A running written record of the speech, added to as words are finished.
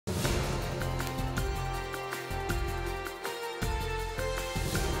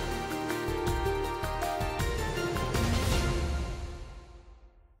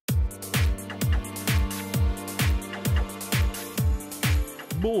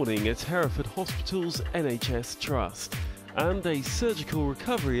morning at Hereford Hospital's NHS Trust, and a surgical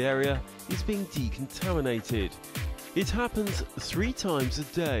recovery area is being decontaminated. It happens 3 times a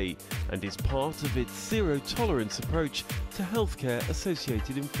day and is part of its zero-tolerance approach to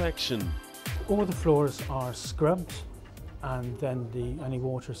healthcare-associated infection. All the floors are scrubbed and then any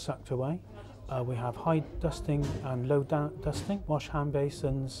water is sucked away. We have high dusting and low dusting, wash hand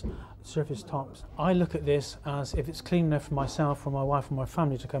basins, surface tops. I look at this as if it's clean enough for myself, for my wife and my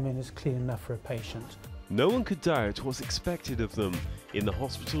family to come in, it's clean enough for a patient. No one could doubt what's expected of them in the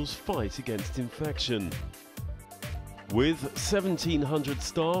hospital's fight against infection. With 1,700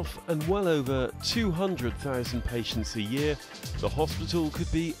 staff and well over 200,000 patients a year, the hospital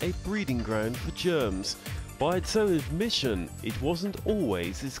could be a breeding ground for germs. By its own admission, it wasn't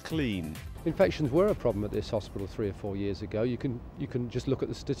always as clean. Infections were a problem at this hospital 3 or 4 years ago. You can just look at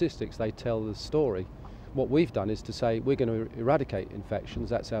the statistics, they tell the story. What we've done is to say we're going to eradicate infections.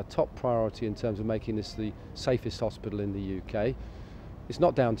 That's our top priority in terms of making this the safest hospital in the UK. It's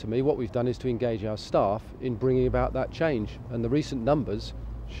not down to me. What we've done is to engage our staff in bringing about that change, and the recent numbers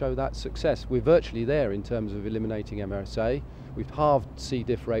show that success. We're virtually there in terms of eliminating MRSA. We've halved C.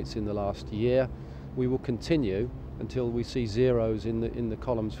 diff rates in the last year. We will continue until we see zeros in the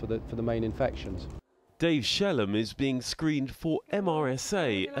columns for the main infections. Dave Shellham is being screened for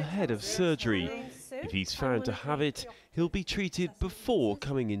MRSA ahead of surgery. If he's found to have it, he'll be treated before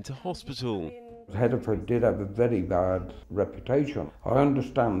coming into hospital. Hereford did have a very bad reputation. I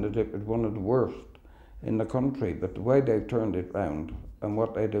understand that it was one of the worst in the country, but the way they've turned it round and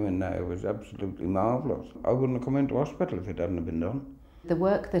what they're doing now is absolutely marvellous. I wouldn't have come into hospital if it hadn't been done. The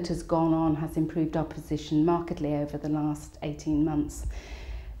work that has gone on has improved our position markedly over the last 18 months.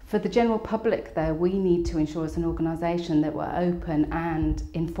 For the general public though, we need to ensure as an organisation that we're open and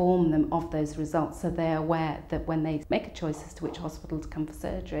inform them of those results so they're aware that when they make a choice as to which hospital to come for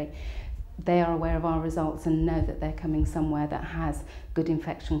surgery, they are aware of our results and know that they're coming somewhere that has good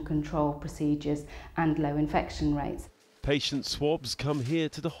infection control procedures and low infection rates. Patient swabs come here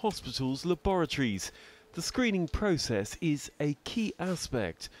to the hospital's laboratories. The screening process is a key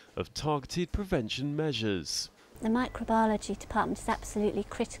aspect of targeted prevention measures. The microbiology department is absolutely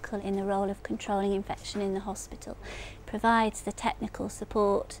critical in the role of controlling infection in the hospital. It provides the technical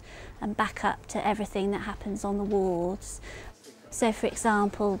support and backup to everything that happens on the wards. So, for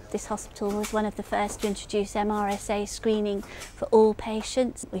example, this hospital was one of the first to introduce MRSA screening for all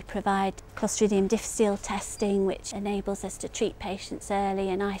patients. We provide Clostridium difficile testing, which enables us to treat patients early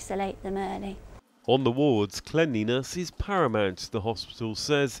and isolate them early. On the wards, cleanliness is paramount, the hospital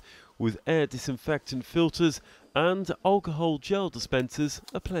says, with air disinfectant filters and alcohol gel dispensers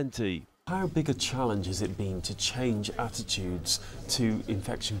aplenty. How big a challenge has it been to change attitudes to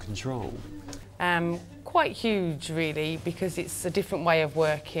infection control? Quite huge really, because it's a different way of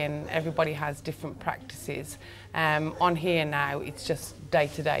working. Everybody has different practices. On here now it's just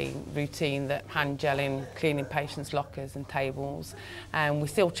day-to-day routine, that hand gelling, cleaning patients' lockers and tables. We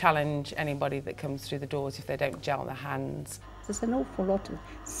still challenge anybody that comes through the doors if they don't gel their hands. There's an awful lot of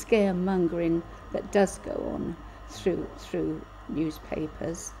scaremongering that does go on through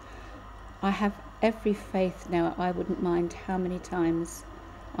newspapers. I have every faith now. I wouldn't mind how many times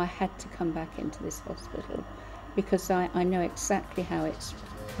I had to come back into this hospital, because I know exactly how it's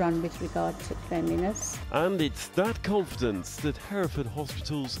run with regard to cleanliness. And it's that confidence that Hereford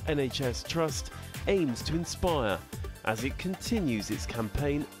Hospital's NHS Trust aims to inspire as it continues its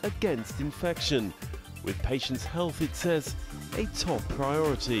campaign against infection, with patients' health, it says, a top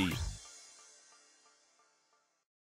priority.